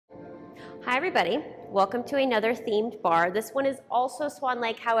Hi everybody, welcome to another themed bar. This one is also Swan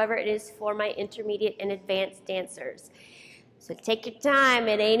Lake, however it is for my intermediate and advanced dancers. So take your time,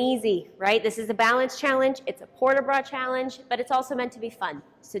 it ain't easy, right? This is a balance challenge, it's a port de bras challenge, but it's also meant to be fun.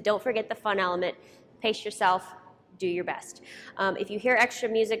 So don't forget the fun element, pace yourself, do your best. If you hear extra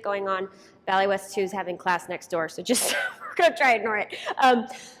music going on, Ballet West 2 is having class next door, so just, we're gonna try and ignore it.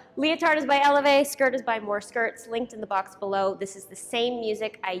 Leotard is by Relevé, skirt is by More Skirts, linked in the box below. This is the same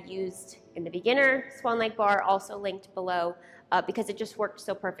music I used in the beginner Swan Lake bar, also linked below, because it just worked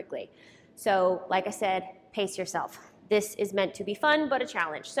so perfectly. So, like I said, pace yourself. This is meant to be fun, but a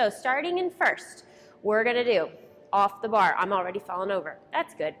challenge. So, starting in first, we're gonna do off the bar. I'm already falling over.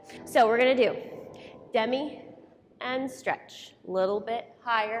 That's good. So, we're gonna do demi and stretch. A little bit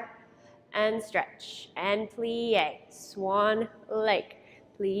higher and stretch. And plie, Swan Lake.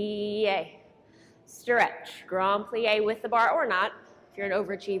 Plie, stretch, grand plie with the bar or not, if you're an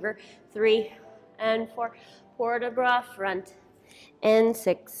overachiever. 3 and 4, port de bras front, and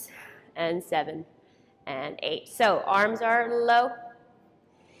 6 and 7 and 8. So arms are low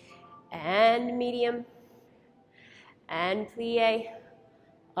and medium and plie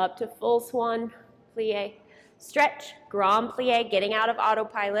up to full swan, plie, stretch, grand plie, getting out of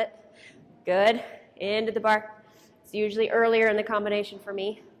autopilot. Good, into the bar. It's usually earlier in the combination for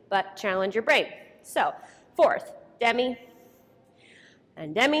me, but challenge your brain. So, fourth, demi,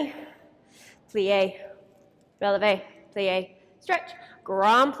 and demi, plie, relevé, plie, stretch,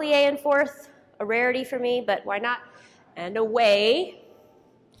 grand plie in fourth, a rarity for me, but why not? And away.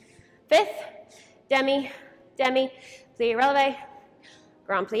 Fifth, demi, demi, plie, relevé,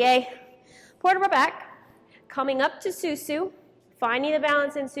 grand plie, port de bras back, coming up to susu, finding the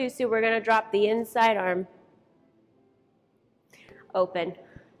balance in susu, we're gonna drop the inside arm, open,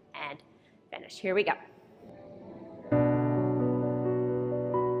 and finish. Here we go.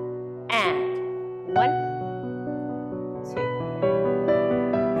 And 1, 2,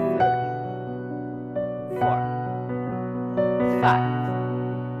 3, 4, 5.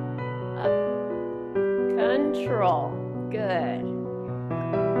 Up. Control. Good.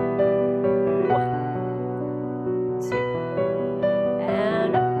 1, 2,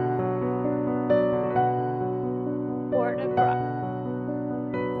 and up. Port de bras.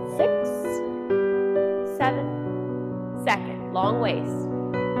 6, 7, second, long waist.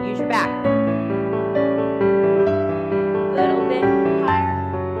 Use your back. Little bit higher.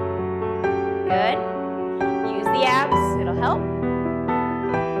 Good. Use the abs, it'll help.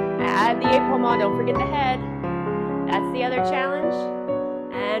 Add the épaulement, don't forget the head. That's the other challenge.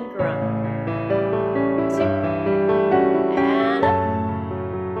 And grunt. 2, and up.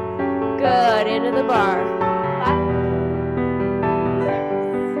 Good, into the bar. 5, 6.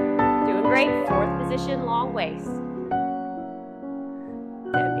 Doing great, fourth position, long waist.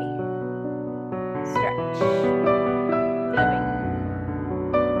 Demi, stretch, demi,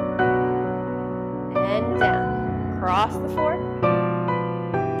 and down. Cross the fourth.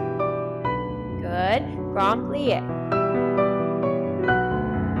 Good. Grand plie.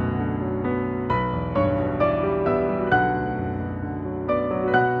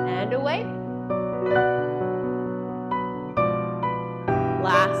 And away.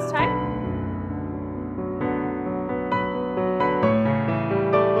 Last time.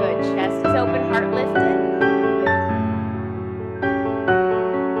 Open, heart lifted,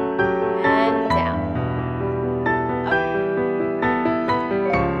 and down, up,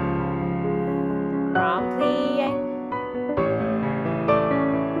 grand plie,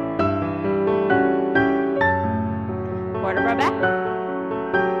 port de bras back,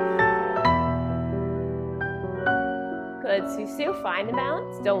 good, susu, find the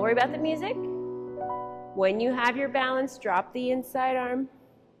balance, don't worry about the music. When you have your balance, drop the inside arm,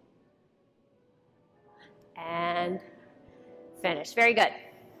 and finish. Very good.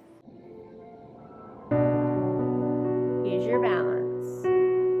 Use your balance.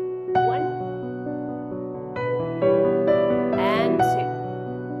 1 and 2.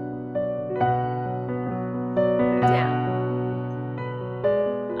 Down.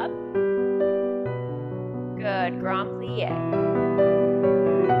 Up. Good. Grand plie.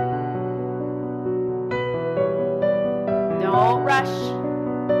 Don't rush.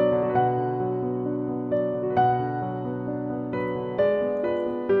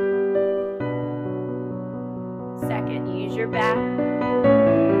 Use your back.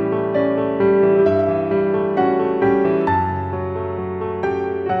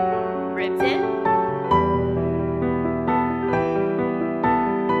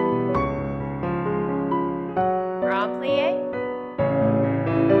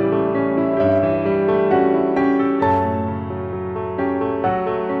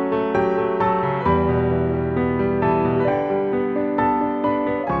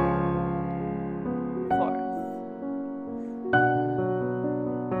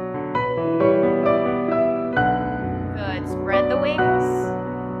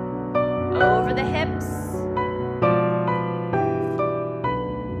 over the hips.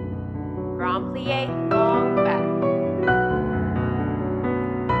 Grand plie, long back.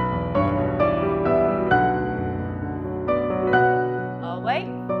 Away.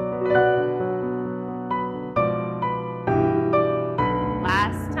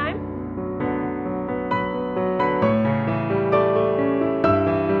 Last time.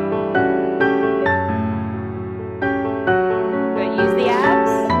 Good, use the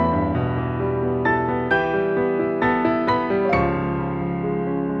abs.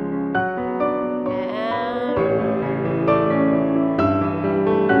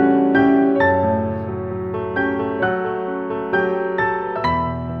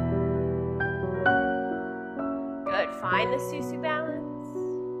 Find the Susu balance.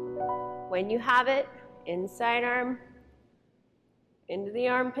 When you have it, inside arm, into the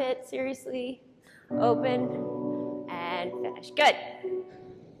armpit, seriously, open, and finish. Good.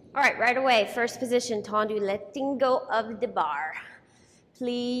 All right, right away, first position, tendu, letting go of the bar.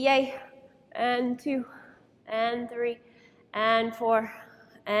 Plie, and 2, and 3, and 4,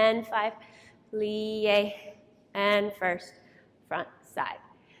 and 5. Plie, and first, front, side.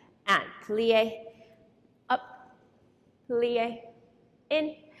 And plie, plie,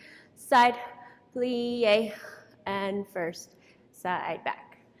 in, side, plie, and first, side,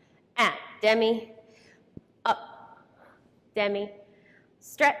 back. And demi, up, demi,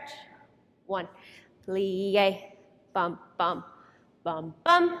 stretch, 1, plie, bum, bum, bum,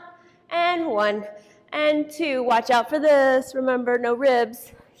 bum, and 1, and 2. Watch out for this, remember, no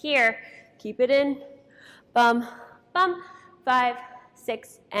ribs. Here, keep it in, bum, bum, 5,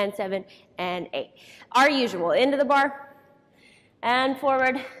 6, and 7, and 8. Our usual, into the bar, and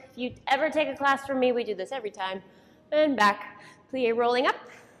forward. If you ever take a class from me, we do this every time. And back. Plie, rolling up.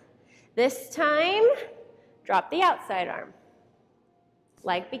 This time, drop the outside arm.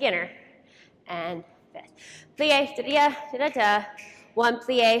 Like beginner. And fifth. Plie, da-da-da. 1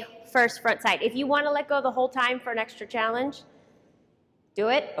 plie, first front side. If you want to let go the whole time for an extra challenge, do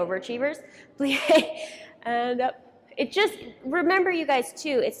it, overachievers. Plie, and up. It just, remember you guys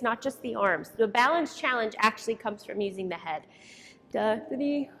too, it's not just the arms. The balance challenge actually comes from using the head. Da, da,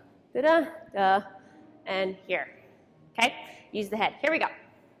 dee, da, da, da, and here. Okay? Use the head. Here we go.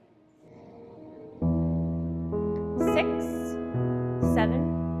 6, 7,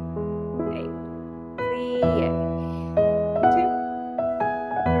 8. Plie. 2,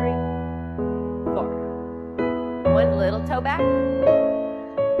 3, 4. 1 little toe back.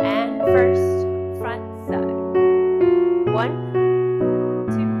 And first, front side. 1,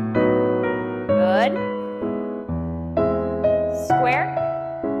 2. Good. Square.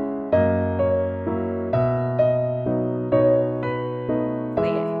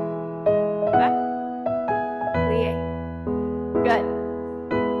 Plie. Back. Plie. Good.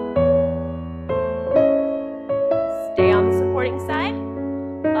 Stay on the supporting side.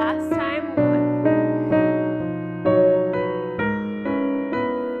 Last time. 1.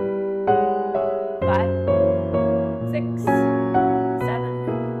 5, 6,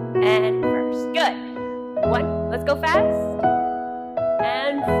 7, and first. Good. 1. Let's go fast.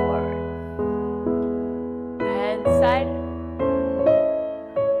 And forward, and side,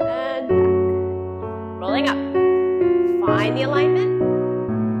 and back. Rolling up. Find the alignment.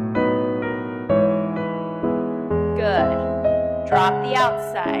 Good. Drop the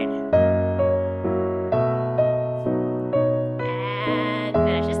outside. And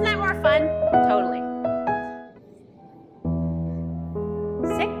finish. Isn't that more fun? Totally.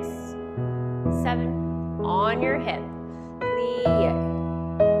 6, 7, on your hip. Plie.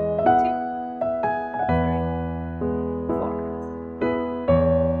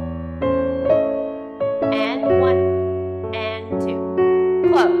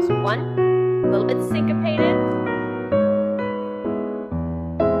 1, a little bit syncopated.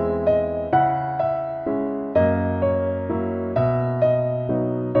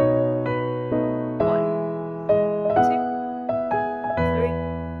 1, 2, 3.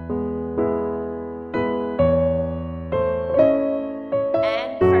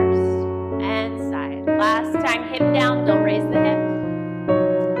 And first, and side. Last time, hip down, don't raise the hip.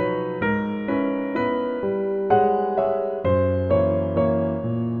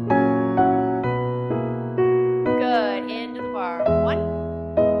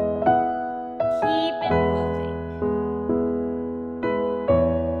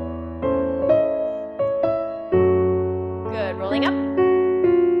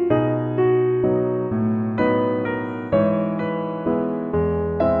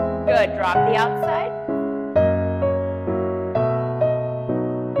 Drop the outside.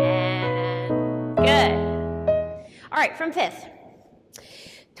 And good. All right, from fifth.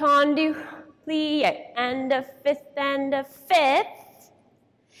 Tendu, plié, and a fifth, and a fifth.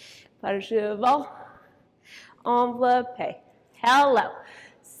 Pas de cheval, enveloppé. Hello.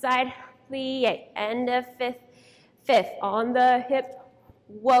 Side, plié, and a fifth, fifth. On the hip,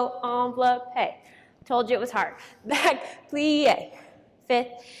 whoa, enveloppé. Told you it was hard. Back, plié,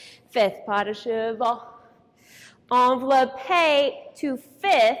 fifth, fifth. Pas de cheval, enveloppé to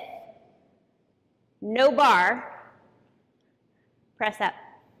fifth. No bar. Press up.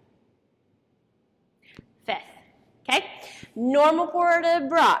 Fifth. Okay? Normal port de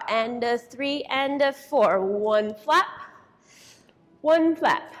bras. And a 3 and a 4. One flap. One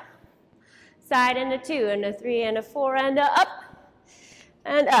flap. Side and a 2 and a 3 and a 4 and a up.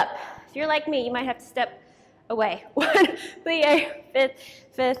 And up. If you're like me, you might have to step away. One, plie, fifth,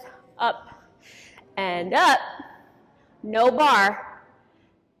 fifth, up. And up. No bar.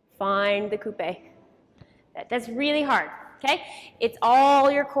 Find the coupe. That's really hard. Okay? It's all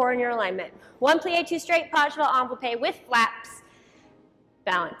your core and your alignment. One plie, two straight, pas cheval, enveloppé with flaps.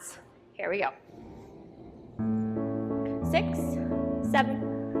 Balance. Here we go. 6,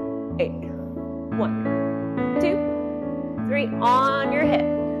 7, 8. 1, 2, 3. On your hip.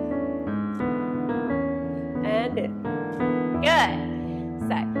 And in. Good.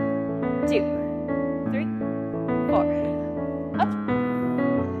 Side. 2, 3, 4. Up.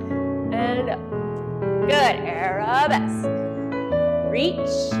 And up. Good. Arabesque.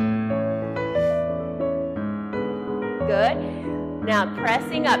 Reach. Good. Now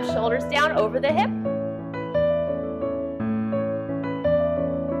pressing up, shoulders down over the hip.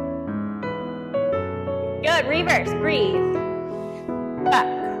 Good. Reverse. Breathe. Back.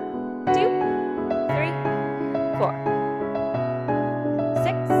 2, 3, 4,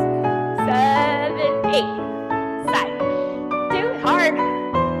 6, 7, 8. Side. 2. Hard.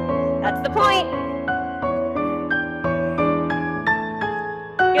 That's the point.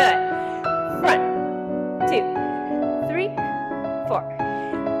 Good. Front. 2, 3, 4.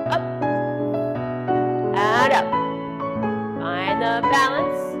 Up. And up. Find the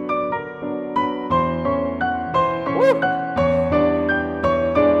balance. Woo.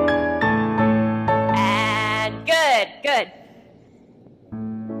 And good. Good.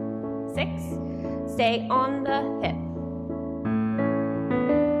 6. Stay on the hip.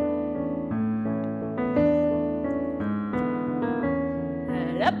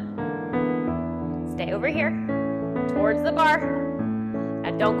 Stay over here, towards the bar.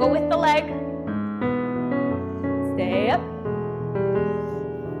 Now don't go with the leg. Stay up.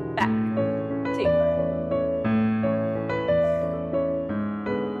 Back. 2.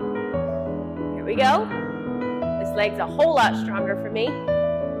 Here we go. This leg's a whole lot stronger for me.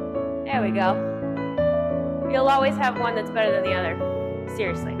 There we go. You'll always have one that's better than the other.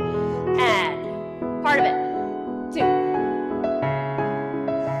 Seriously. And part of it. 2.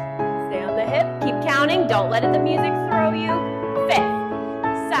 Hip, keep counting, don't let the music throw you.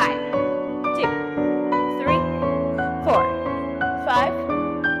 5th, side, 2, 3, 4, 5,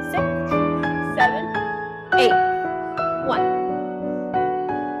 6, 7, 8, 1.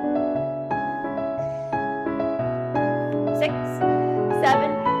 6,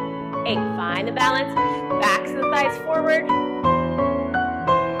 7, 8. Find the balance. Backs of the thighs forward.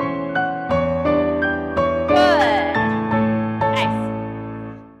 Good.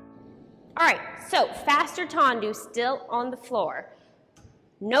 So, faster tendu, still on the floor.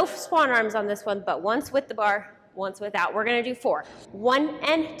 No swan arms on this one, but once with the bar, once without. We're going to do 4. 1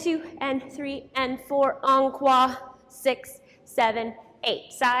 and 2 and 3 and 4. Encore. 6, 7,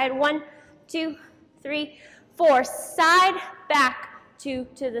 8. Side. 1, 2, 3, 4. Side, back, 2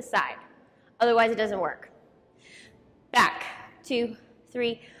 to the side. Otherwise, it doesn't work. Back. 2,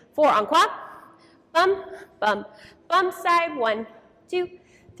 3, 4. Encore. Bum, bum, bum. Side. 1, 2,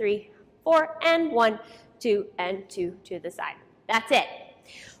 3, 4, and 1, 2, and 2 to the side. That's it.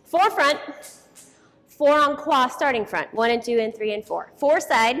 4 front, 4 encore starting front. 1 and 2 and 3 and 4. 4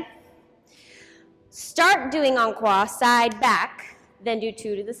 side. Start doing encore, side, back, then do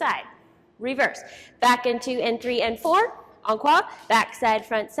 2 to the side. Reverse. Back and 2 and 3 and 4. Encore, back, side,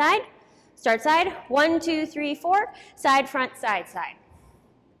 front, side. Start side. 1, 2, 3, 4. Side, front, side, side.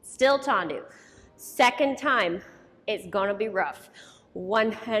 Still tendu. Second time, it's gonna be rough.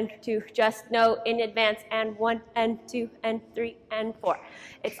 1 and 2, just know in advance, and 1 and 2 and 3 and 4.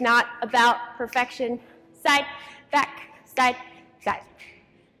 It's not about perfection. Side, back, side, side.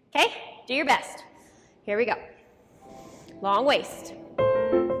 Okay? Do your best. Here we go. Long waist.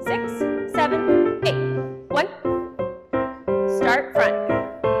 6, 7, 8. 1. Start front.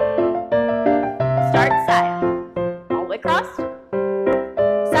 Start side. All the way across.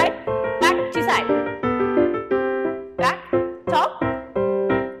 Side, back to side. Back, tall.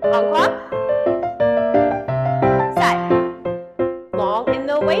 Encore.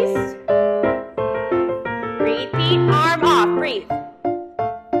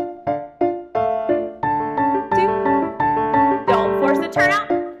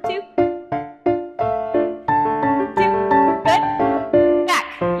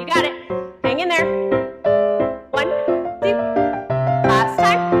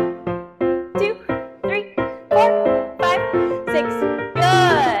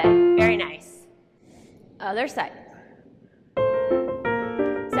 Other side. 7,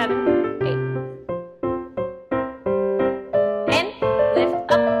 8. And lift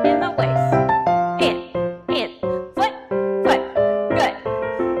up in the waist. And, foot, foot. Good.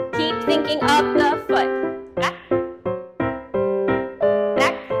 Keep thinking of the foot. Back,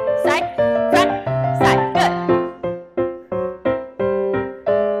 back, side, front, side. Good.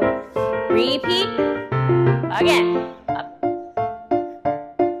 Repeat. Again. Up.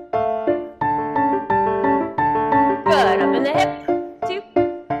 Good. Up in the hip. 2.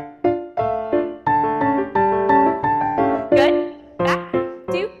 Good. Back.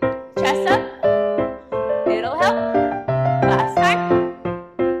 2. Chest up. It'll help. Last time.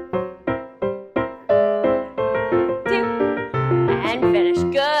 2. And finish.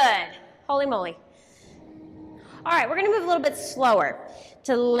 Good. Holy moly. All right, we're going to move a little bit slower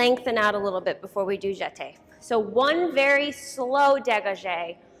to lengthen out a little bit before we do jeté. So one very slow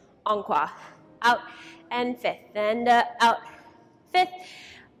dégagé, en croix, out and fifth, and out, fifth,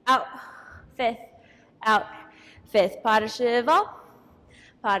 out, fifth, out, fifth, pas de cheval,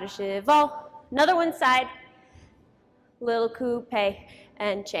 another one side, little coupe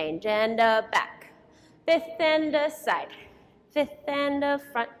and change, and back, fifth and side, fifth and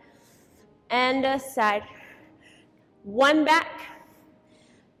front, and side, one back,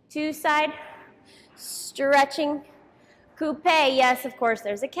 2 side, stretching, coupe, yes, of course,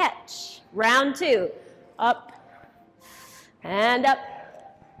 there's a catch. Round 2, up, and up,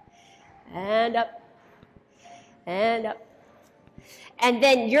 and up, and up. And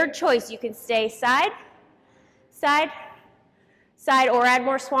then your choice, you can stay side, side, side, or add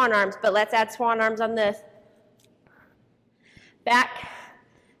more swan arms, but let's add swan arms on this. Back,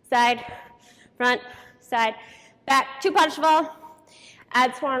 side, front, side, back, 2 pas de cheval.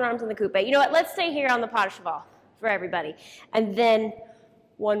 Add swan arms on the coupe. You know what? Let's stay here on the pas de cheval for everybody. And then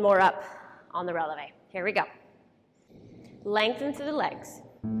one more up on the relevé. Here we go. Lengthen to the legs.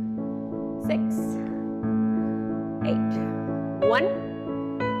 6, 8. 1,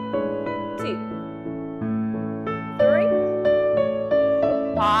 2, 3.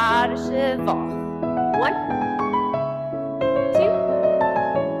 Pas de cheval. 1, 2.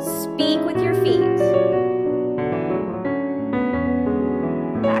 Speak with your feet.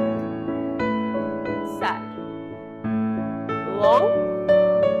 Long.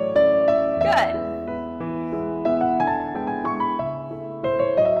 Good.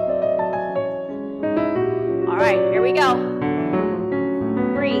 All right, here we go.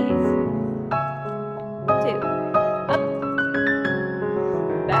 Breathe. 2. Up.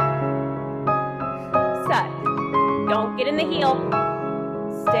 Back. Side. Don't get in the heel.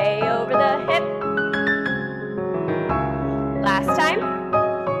 Stay over the hip. Last time.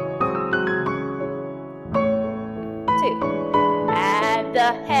 2. Add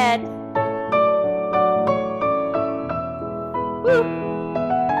the head. Woo.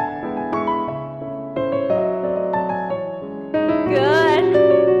 Good.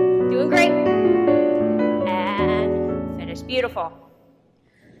 Doing great. And finish. Beautiful.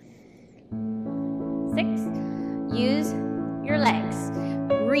 6. Use your legs.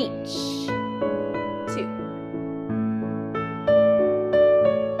 Reach. 2.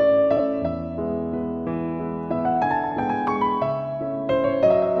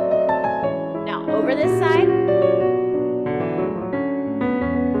 Over this side.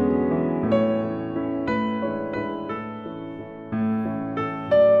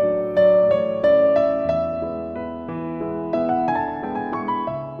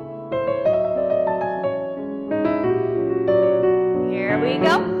 Here we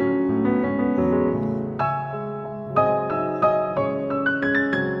go.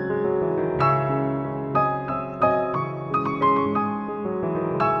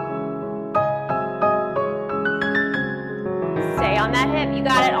 On that hip, you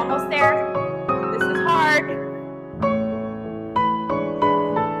got it, almost there. This is hard.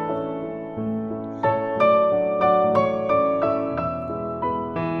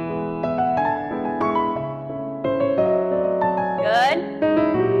 Good.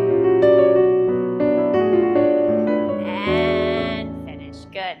 And finish,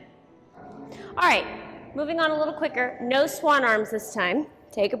 good. All right, moving on a little quicker. No swan arms this time.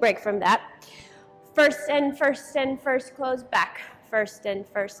 Take a break from that. First and first and first, close back. First and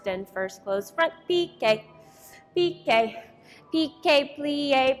first and first, close front, Piqué, Piqué, Piqué,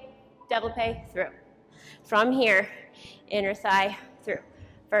 plié, développé, through. From here, inner thigh, through.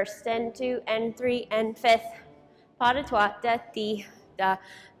 First and 2 and 3 and 5th, pas de trois, da, di, da,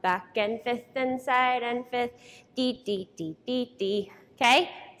 back and 5th and side and 5th, di, di, di, di, di. Okay,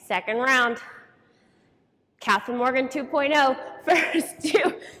 second round. Kathryn Morgan 2.0, first,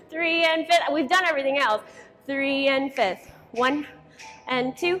 2, 3, and 5th. We've done everything else. 3, and fifth. 1,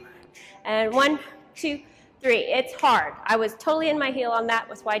 and 2, and 1, 2, 3. It's hard. I was totally in my heel on that.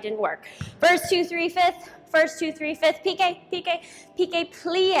 Was why it didn't work. First 2, 3, fifth. First 2, 3, fifth. Piqué, piqué, piqué,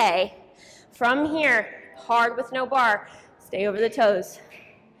 plié. From here, hard with no bar. Stay over the toes.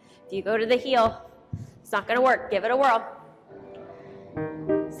 If you go to the heel, it's not going to work. Give it a whirl.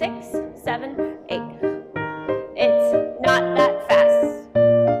 6, 7, 8. It's not that fast.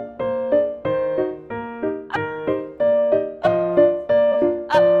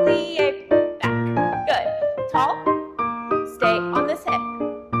 Up, plie, back. Good. Tall. Stay on this hip.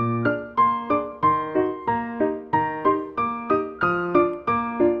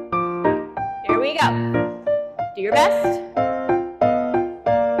 Here we go. Do your best.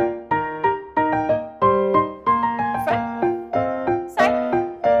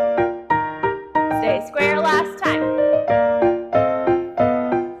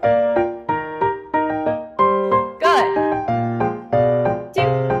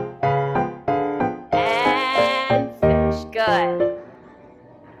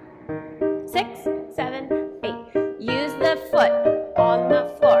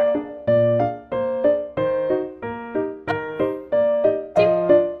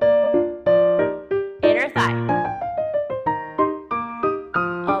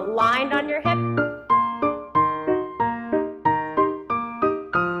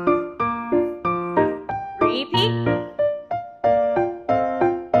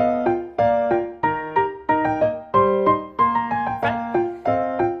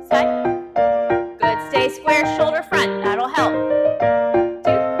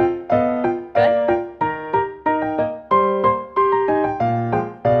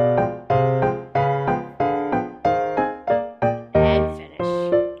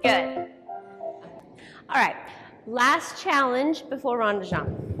 Before rond de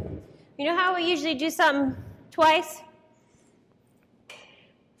jambe. You know how we usually do something twice?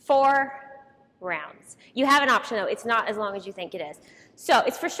 4 rounds. You have an option though. It's not as long as you think it is. So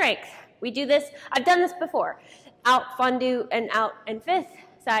it's for strength. We do this. I've done this before. Out, fondu, and out, and fifth.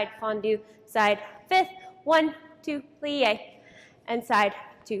 Side, fondu, side, fifth. 1, 2, plie, and side,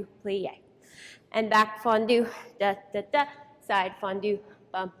 2, plie. And back, fondu, da, da, da. Side, fondu,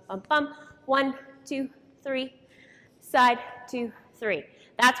 bum, bum, bum. 1, 2, 3. Side, 2, 3.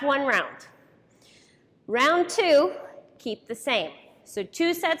 That's 1 round. Round 2, keep the same. So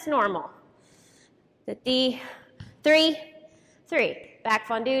 2 sets normal. The 3, 3. Back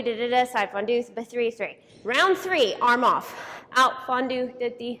fondu, da da da, side fondu, 3, 3. Round 3, arm off. Out fondu, da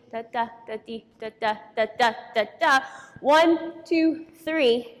dee, da da, da dee, da da, da da, da da. 1, 2,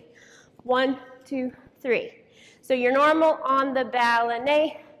 3. 1, 2, 3. So you're normal on the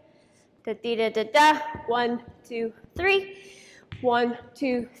ballet. Da dee da da da. 1, 2, 3. 1,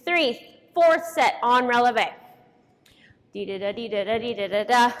 2, 3. 4th set on relevé. Dee da da dee da da dee da da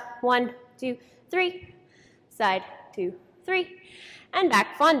da. 1, 2, 3. Side 2, 3. And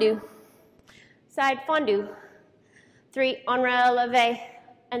back fondu. Side fondu. 3 on relevé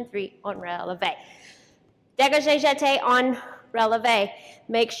and 3 on relevé. Dégagé jeté on relevé.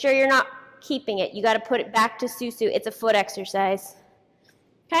 Make sure you're not keeping it. You got to put it back to susu. It's a foot exercise.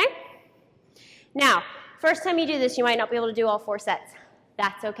 Okay? Now, first time you do this, you might not be able to do all 4 sets.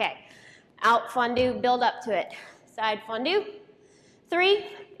 That's okay. Out fondu, build up to it. Side fondu, 3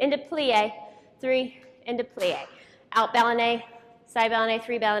 into plié, 3 into plié. Out ballet, side ballet,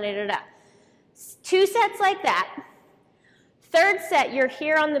 3 ballet, da da. 2 sets like that. 3rd set, you're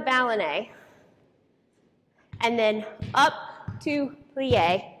here on the ballet, and then up to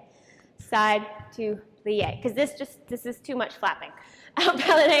plié, side to plié. Because this is too much flapping. Out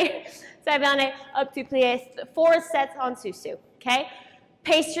ballet, side ballet, up to plié, 4 sets on susu, okay?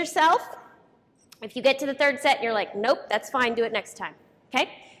 Pace yourself. If you get to the 3rd set and you're like, nope, that's fine, do it next time, okay?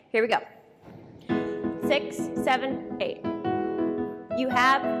 Here we go. 6, 7, 8. You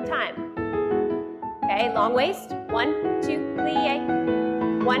have time. Okay, long waist. 1, 2,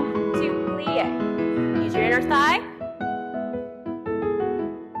 plié. 1, 2, plié. Use your inner thigh.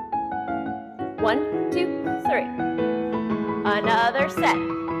 1, 2, 3. Another set.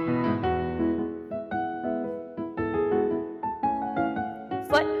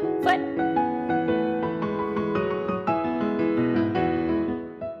 Foot, foot.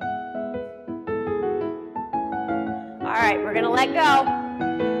 All right, we're gonna let go.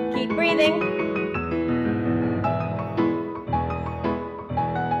 Keep breathing.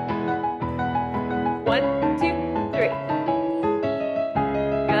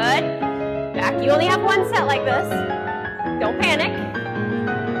 You only have 1 set like this. Don't panic.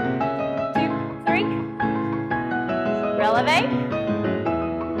 2, 3. Relevé.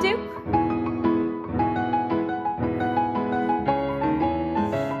 2.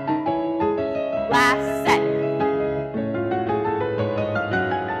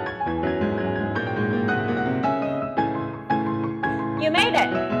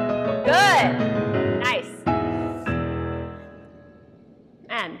 Good. Nice.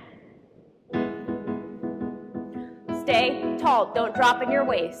 And stay tall. Don't drop in your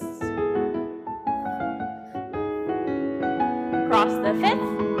waist. Cross the fifth.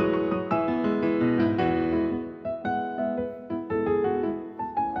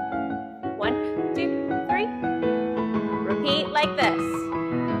 One, two, three. Repeat like this.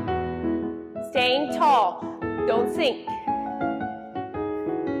 Staying tall. Don't sink.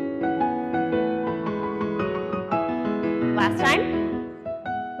 Last time.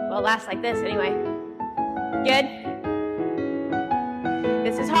 Well, last like this anyway. Good.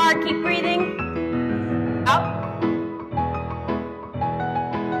 This is hard. Keep breathing. Out.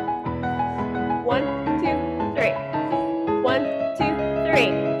 1, 2, 3. 1, 2, 3.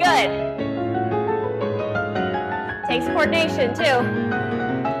 Good. Takes coordination too.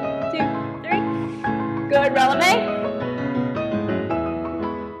 2, 3. Good. Relevé.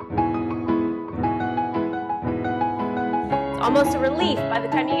 It's almost a relief by the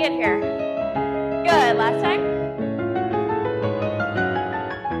time you get here. Good. Last time.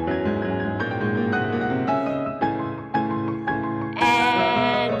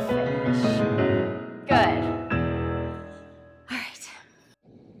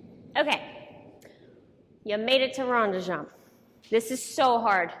 Okay, you made it to rond de jambe. This is so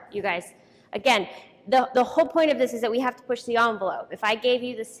hard, you guys. Again, the whole point of this is that we have to push the envelope. If I gave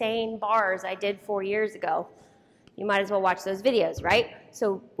you the same bars I did 4 years ago, you might as well watch those videos, right?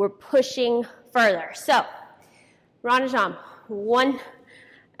 So we're pushing further. So, rond de jambe, 1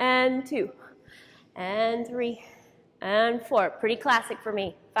 and 2 and 3 and 4. Pretty classic for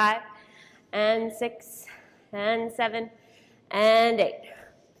me. 5 and 6 and 7 and 8.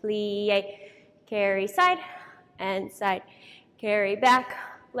 Plié, carry side and side, carry back.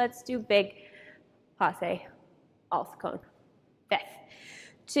 Let's do big passe, off cone. Fifth.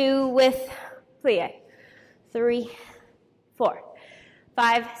 2 with plié. 3, 4,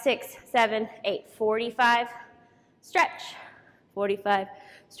 5, 6, 7, 8. 45, stretch. 45,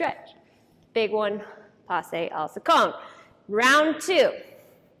 stretch. Big one, passe, also cone. Round 2.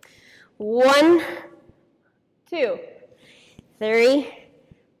 1, 2, 3,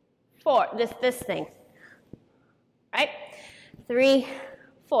 4, this thing, right? 3,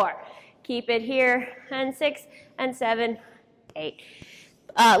 4, keep it here, and 6, and 7, 8.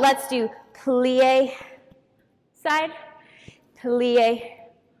 Let's do plié side,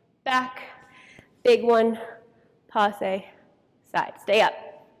 plié back, big one, passe side. Stay up,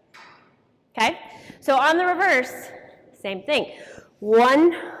 okay? So on the reverse, same thing.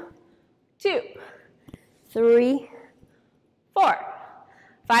 1, 2, 3, 4.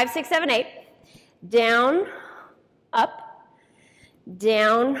 5, 6, 7, 8. Down, up,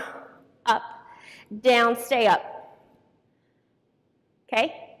 down, up, down, stay up.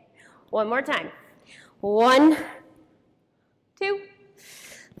 Okay? One more time. 1, 2,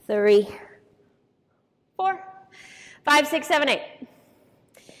 3, 4, 5, 6, 7, 8.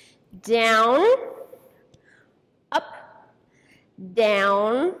 Down, up,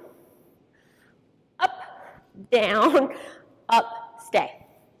 down, up, down, up, stay.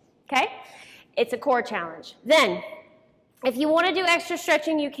 Okay? It's a core challenge. Then, if you want to do extra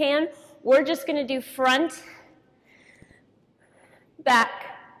stretching, you can. We're just going to do front, back,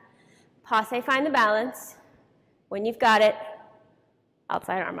 passe, find the balance. When you've got it,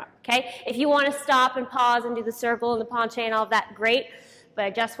 outside arm up. Okay? If you want to stop and pause and do the circle and the penché and all of that, great. But I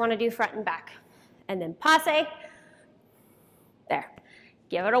just want to do front and back. And then passe. There.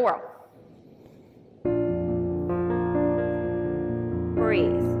 Give it a whirl.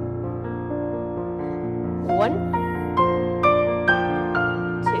 Breathe. 1, 2,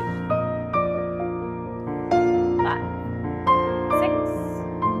 5, 6,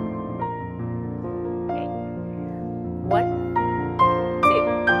 8. 1,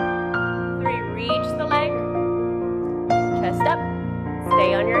 2, 3. Reach the leg. Chest up. Stay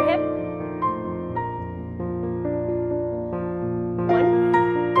on your hip. 1,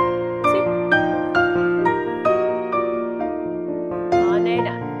 2. On and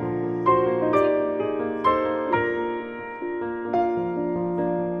up.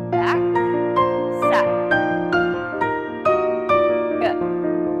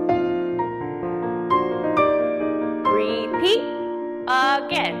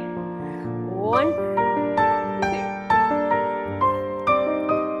 Again. 1, 2,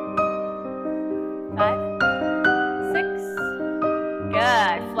 5, 6.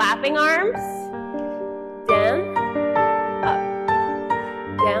 Good. Flapping arms. Down, up,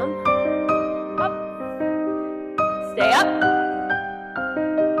 down, up. Stay up.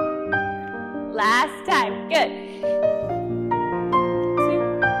 Last time. Good. 2,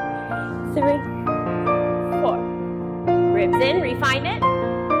 3, 4. Ribs in, refine it.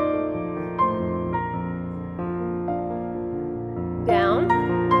 Down,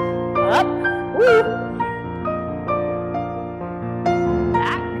 up, woo.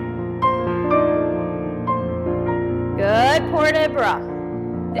 Back. Good, port de bras.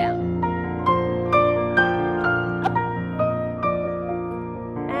 Down. Up.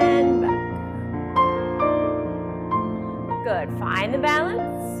 And back. Good, find the balance.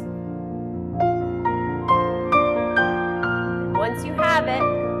 Once you have it,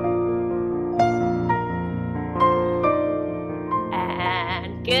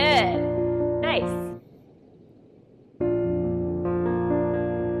 and good, nice.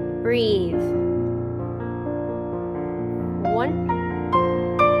 Breathe. 1,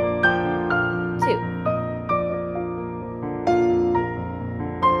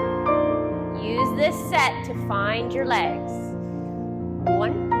 2. Use this set to find your legs.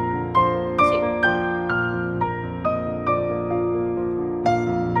 1, 2.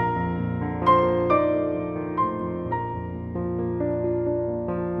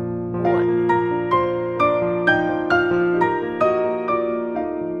 1.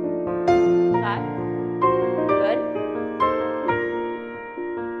 Good.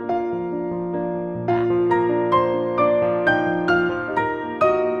 Back.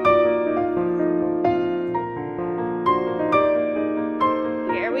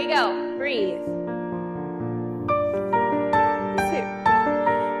 Here we go. Breathe. 2,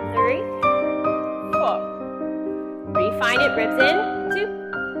 3, 4. Refine it. Ribs in. 2.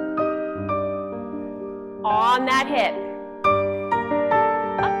 On that hip.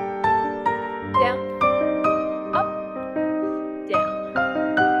 Up, down, up, down.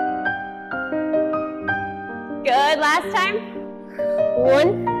 Good, last time.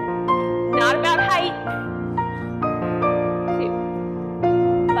 1, not about height. 2,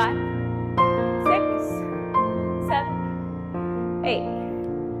 5, 6, 7, 8.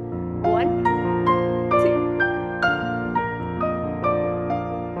 1, 2.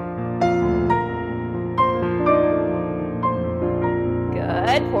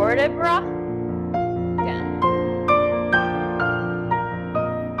 Good, port de bras. Down.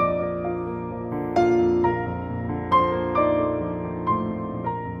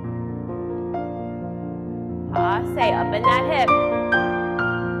 Say up in that hip.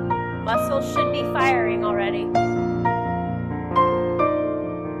 Muscles should be firing already.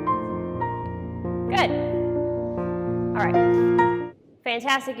 Good. All right.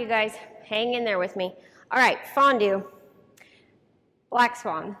 Fantastic, you guys. Hang in there with me. All right, Fondu. Black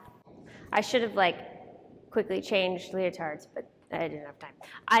Swan. I should have quickly changed leotards, but I didn't have time.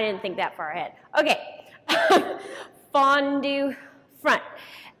 I didn't think that far ahead. Okay. Fondu front.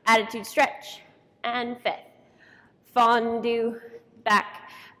 Attitude stretch and fifth. Fondu back.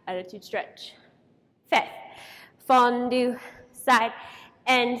 Attitude stretch. Fifth. Fondu side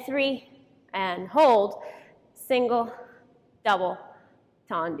and 3 and hold. Single, double,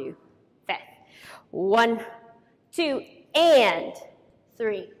 tendu. Fifth. 1, 2 and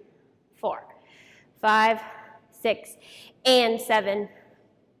 3, 4, 5, 6 and 7,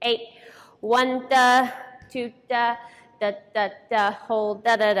 8. 1 da, 2 da, da da da, hold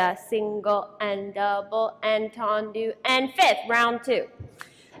da da da, single and double and tendu and fifth, round 2.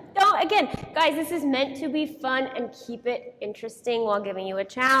 Don't, again, guys, this is meant to be fun and keep it interesting while giving you a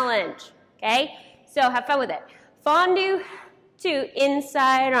challenge. Okay, so have fun with it. Fondu to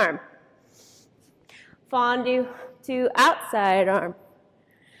inside arm. Fondu to outside arm.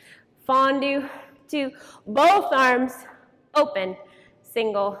 Fondu to both arms open,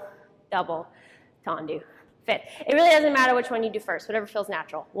 single, double, tendu, fifth. It really doesn't matter which one you do first, whatever feels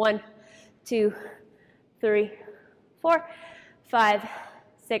natural. 1, 2, 3, 4, 5,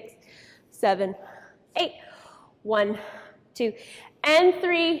 6, 7, 8. 1, 2, and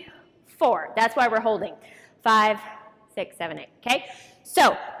 3, 4. That's why we're holding. 5, 6, 7, 8. Okay?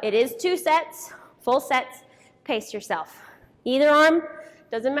 So it is 2 sets, full sets. Pace yourself. Either arm,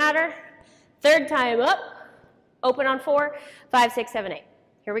 doesn't matter. Third time up, open on 4, 5, 6, 7, 8.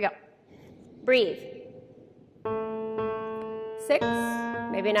 Here we go. Breathe. 6,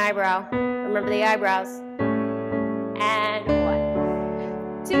 maybe an eyebrow. Remember the eyebrows. And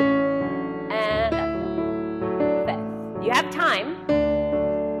 1, 2, and up. Fifth. You have time.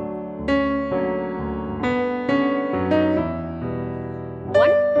 1.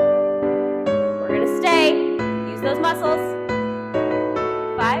 We're going to stay. Use those muscles.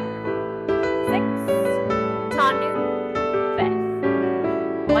 5, 6, tendu, fifth.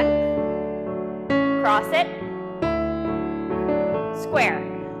 1. Cross it. Square.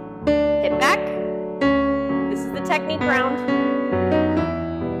 Hip back. This is the technique round.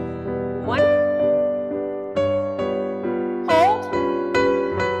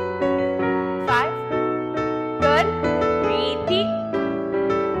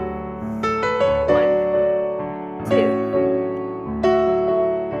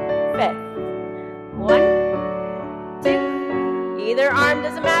 fifth. 1, 2, either arm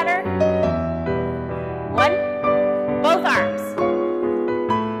doesn't matter. 1, both arms.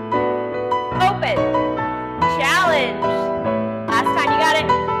 Open, challenge. Last time you got it.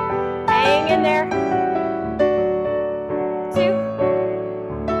 Hang in there. 2,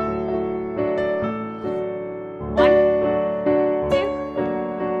 1, 2,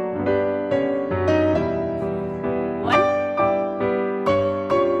 1.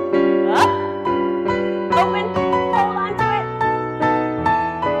 Up, open, hold on to it.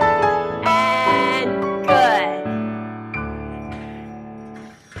 And good.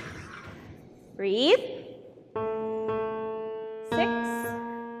 Breathe. 6,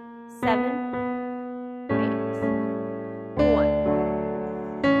 7, 8. 1.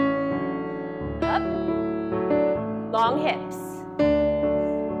 Up. Long hips.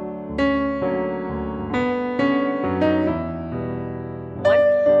 1.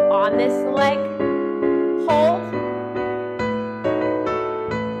 On this leg. Hold.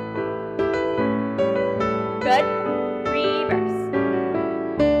 Good. Reverse.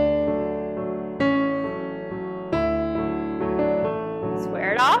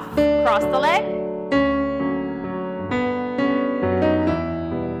 Square it off. Cross the leg.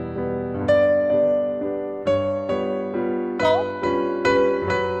 Hold.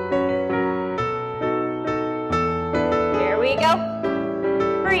 Here we go.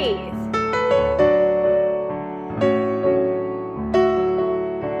 Breathe.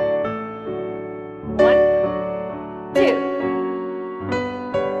 One, 2.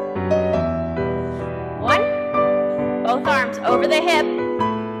 1. Both arms over the hip.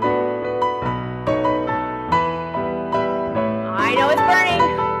 I know it's burning.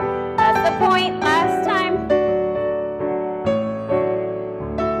 That's the point last time.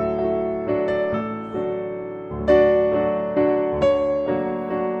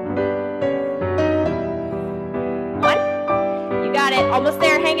 One. You got it. Almost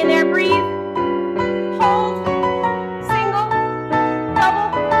there. Hang in there. Breathe. Hold. Single. Double.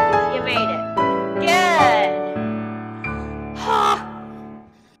 You made it. Good.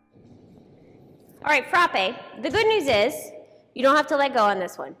 All right, frappe. The good news is you don't have to let go on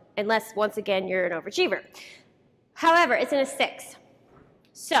this one, unless, once again, you're an overachiever. However, it's in a 6.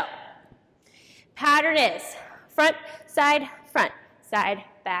 So, pattern is front, side,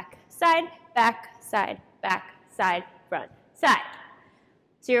 back, side, front, side.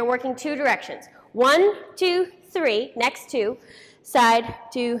 So you're working 2 directions. 1, 2, 3, next 2, side,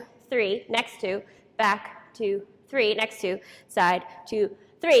 2, 3, next 2, back, 2, 3, next 2, side, 2,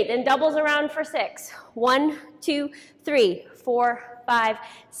 3. Then doubles around for 6. 1, 2, 3, 4, 5,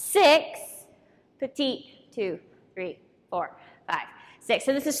 6. Petite, 2, 3, 4, 5, 6.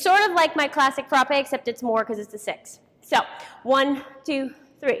 So this is sort of like my classic frappe, except it's more because it's a 6. So 1, 2,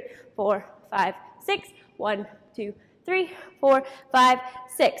 3, 4, 5, 6. 1, 2, 3, 4, 5,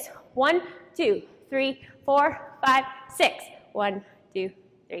 6. 1, 2, 3, 4, 5, 6. 1, 2,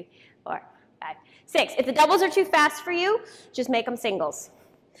 3, 4, 5, 6. If the doubles are too fast for you, just make them singles.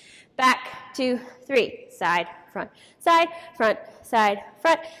 Back, 2, 3, side, front, side,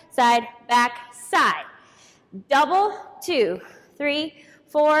 back, side. Double, 2, 3,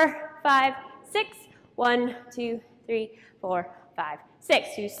 4, 5, 6. 1, 2, 3, 4, 5,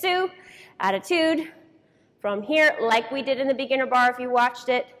 6. You Sue, attitude. From here, like we did in the beginner bar if you watched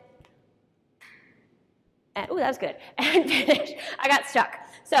it. Oh, that was good. And finish. I got stuck.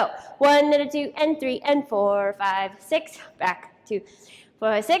 So 1 and a 2 and 3 and 4, 5, 6. Back, 2,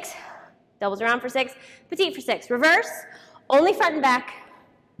 4, 6. Doubles around for 6. Petite for 6. Reverse. Only front and back.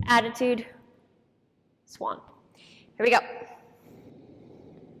 Attitude. Swan. Here we go.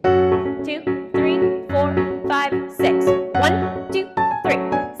 2, 3, 4, 5, 6. 1, 2, 3.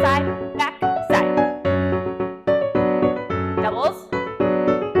 Side, back, side. Doubles.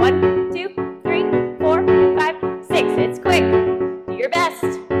 1, 2, 3, 4, 5, 6. It's quick. Do your best.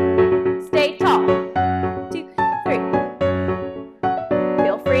 Stay tall. 2, 3.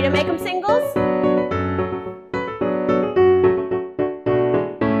 Feel free to make them singles.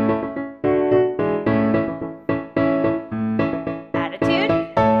 Attitude.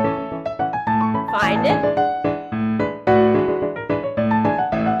 Find it.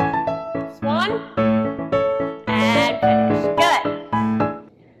 Swan. And finish. Good.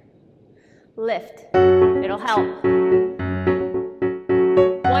 Lift. It'll help.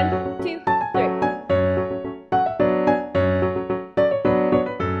 1, 2, 3.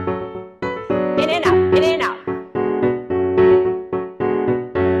 In and out, in and out.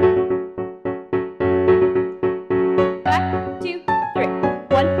 Back, 2, 3.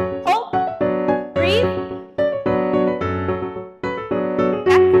 1, hold. Breathe.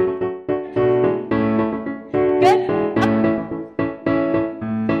 Back,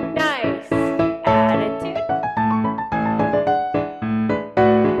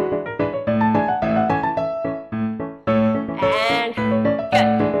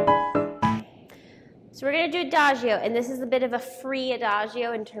 So we're going to do Adagio, and this is a bit of a free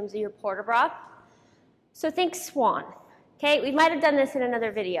Adagio in terms of your port de bras. So think swan. Okay, we might have done this in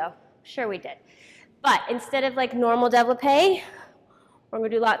another video. Sure we did. But instead of like normal développé, we're going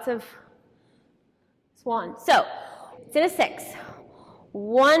to do lots of swan. So instead of 6,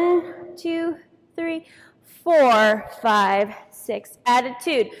 1, 2, 3, 4, 5, 6.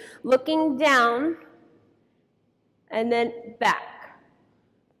 Attitude, looking down, and then back.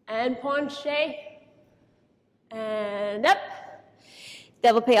 And penché, and up.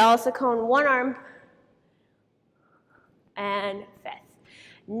 Développé à la seconde, one arm, and fifth.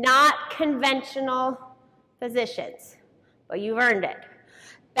 Not conventional positions, but you've earned it.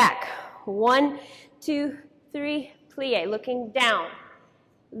 Back, 1, 2, 3, plié, looking down.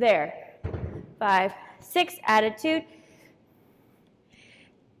 There, 5, 6, attitude.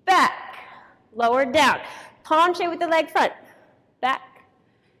 Back, lower down. Penché with the leg front. Back,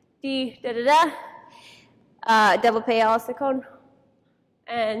 da-da-da. Développé à la seconde,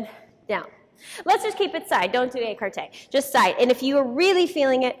 and down. Let's just keep it side. Don't do écarté. Just side. And if you are really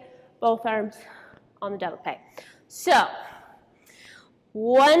feeling it, both arms on the développé. So,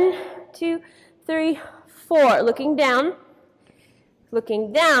 1, 2, 3, 4. Looking down.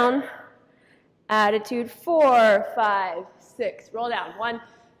 Looking down. Attitude 4, 5, 6. Roll down. 1,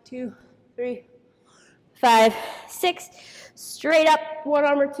 2, 3, 5, 6. Straight up. One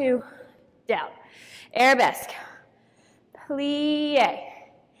arm or two. Down. Arabesque. Plié.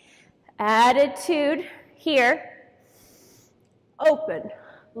 Attitude here. Open.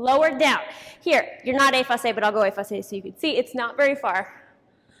 Lower down. Here, you're not effacé, but I'll go effacé so you can see. It's not very far.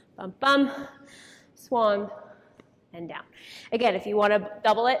 Bum, bum. Swan. And down. Again, if you want to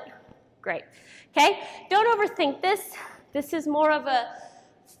double it, great. Okay? Don't overthink this. This is more of a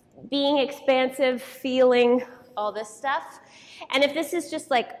being expansive, feeling, all this stuff. And if this is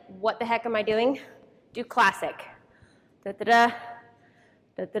just like, what the heck am I doing? Do classic. Da-da-da,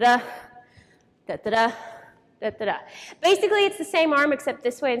 da-da-da, da-da-da, da-da-da. Basically, it's the same arm except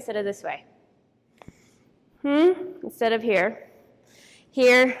this way instead of this way. Instead of here.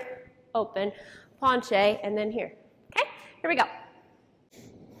 Here, open, penché, and then here. Okay, here we go.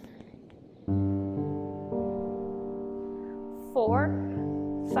 4,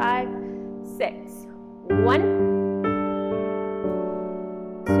 5, 6. 1,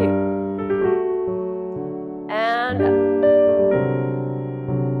 2. And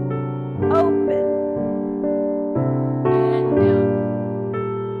open. And down.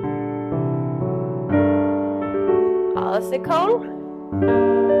 À la seconde.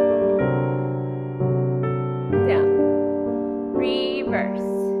 Down. Reverse.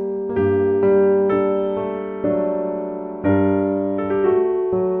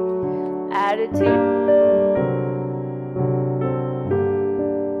 Attitude.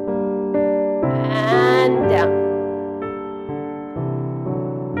 And down.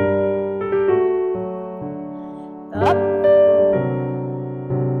 Up.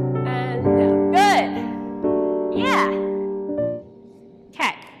 And down. Good. Yeah.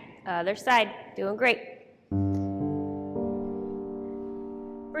 Okay. Other side. Doing great.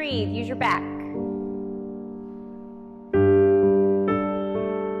 Breathe. Use your back.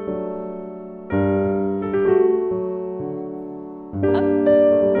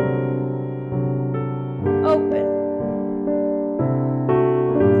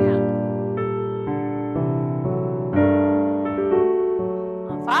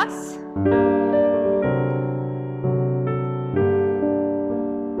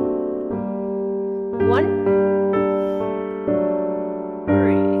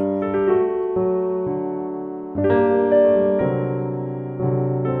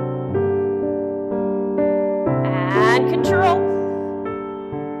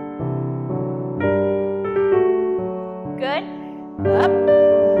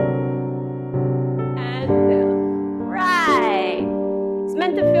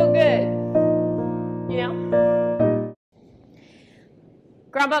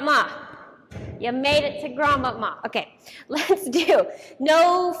 You made it to Grand Battement. Okay, let's do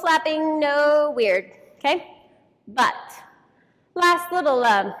no flapping, no weird. Okay, but last little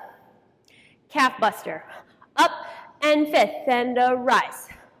calf buster. Up and fifth and rise.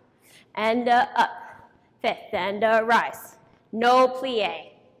 And up, fifth and rise. No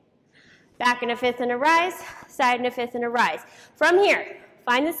plié. Back and a fifth and a rise, side and a fifth and a rise. From here,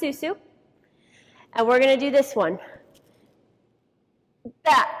 find the susu, and we're going to do this one.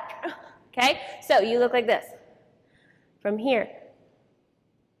 Back. Okay, so you look like this. From here,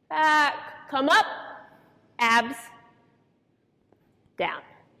 back, come up, abs, down.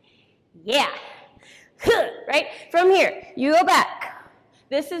 Yeah, right? From here, you go back.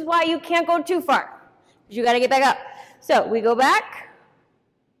 This is why you can't go too far. You got to get back up. So we go back,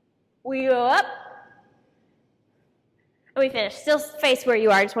 we go up, and we finish. Still face where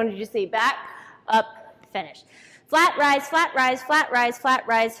you are. I just wanted you to see back, up, finish. Flat rise, flat rise, flat rise, flat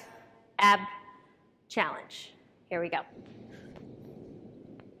rise, ab challenge. Here we go.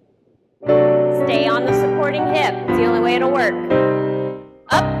 Stay on the supporting hip. It's the only way it'll work.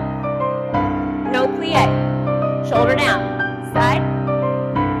 Up, no plie. Shoulder down, side,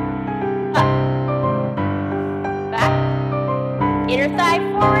 up, back, inner thigh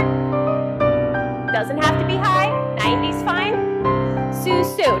forward. Doesn't have to be high, 90's fine.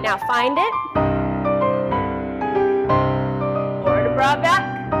 Su-su, now find it. Forward, bra back,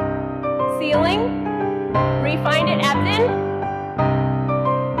 ceiling, re-find it, abs in.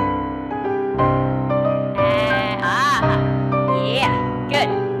 Good.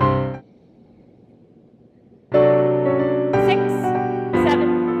 6, 7,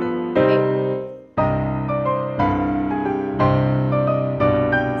 8.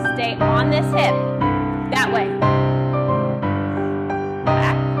 Stay on this hip. That way.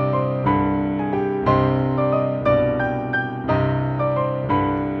 Back.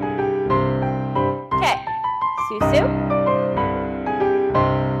 Okay. Su-su.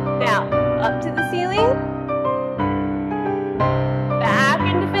 Now, up to the ceiling.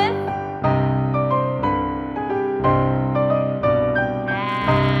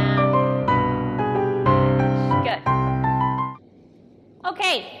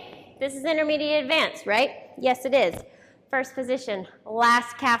 This is intermediate advanced, right? Yes, it is. First position,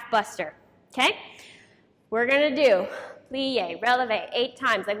 last calf buster, okay? We're gonna do plie, relevé 8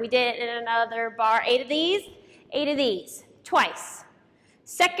 times like we did in another bar. 8 of these, twice.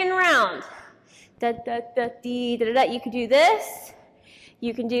 Second round, da da da dee da da da. You can do this.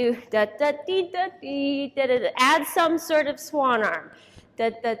 You can do da da dee da dee da da da. Add some sort of swan arm.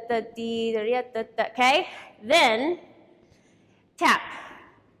 Da da da dee da da da da. Okay? Then tap.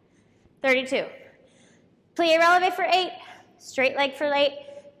 32. Plie relevé for 8, straight leg for 8,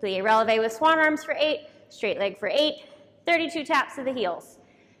 plie relevé with swan arms for 8, straight leg for 8, 32 taps to the heels.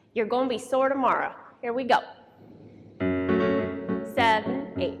 You're going to be sore tomorrow. Here we go.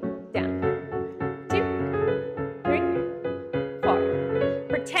 7, 8, down. 2, 3, 4.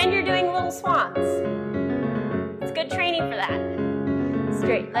 Pretend you're doing little swans. It's good training for that.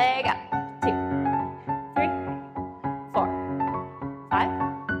 Straight leg up. 2, 3, 4, 5.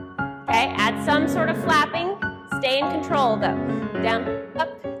 Okay, add some sort of flapping. Stay in control though. Down, up,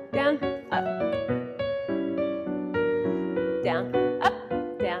 down, up. Down, up,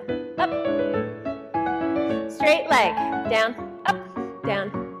 down, up. Straight leg. Down, up, down,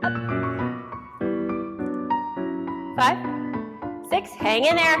 up. 5, 6, hang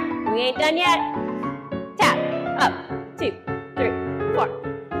in there. We ain't done yet. Tap, up, 2, 3, 4.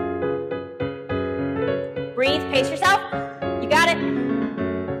 Breathe, pace yourself. You got it.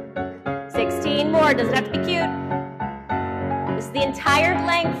 16 more, doesn't have to be cute. This is the entire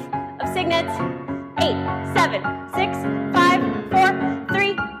length of signets. 8, 7, 6, 5, 4,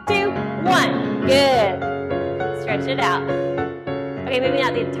 3, 2, 1. Good. Stretch it out. Okay, maybe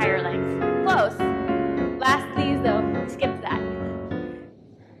not the entire length. Close. Last of these though, skip that.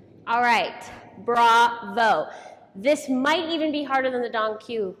 All right, bravo. This might even be harder than the Don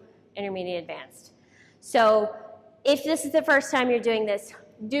Q intermediate advanced. So if this is the first time you're doing this,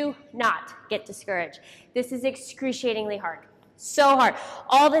 do not get discouraged. This is excruciatingly hard. So hard.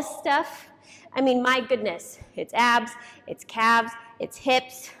 All this stuff, I mean, my goodness. It's abs, it's calves, it's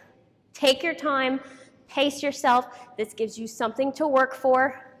hips. Take your time, pace yourself. This gives you something to work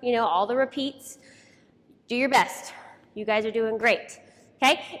for. You know, all the repeats. Do your best. You guys are doing great.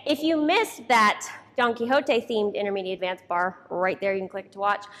 Okay? If you missed that Don Quixote themed intermediate advanced bar, right there, you can click to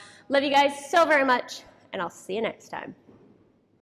watch. Love you guys so very much, and I'll see you next time.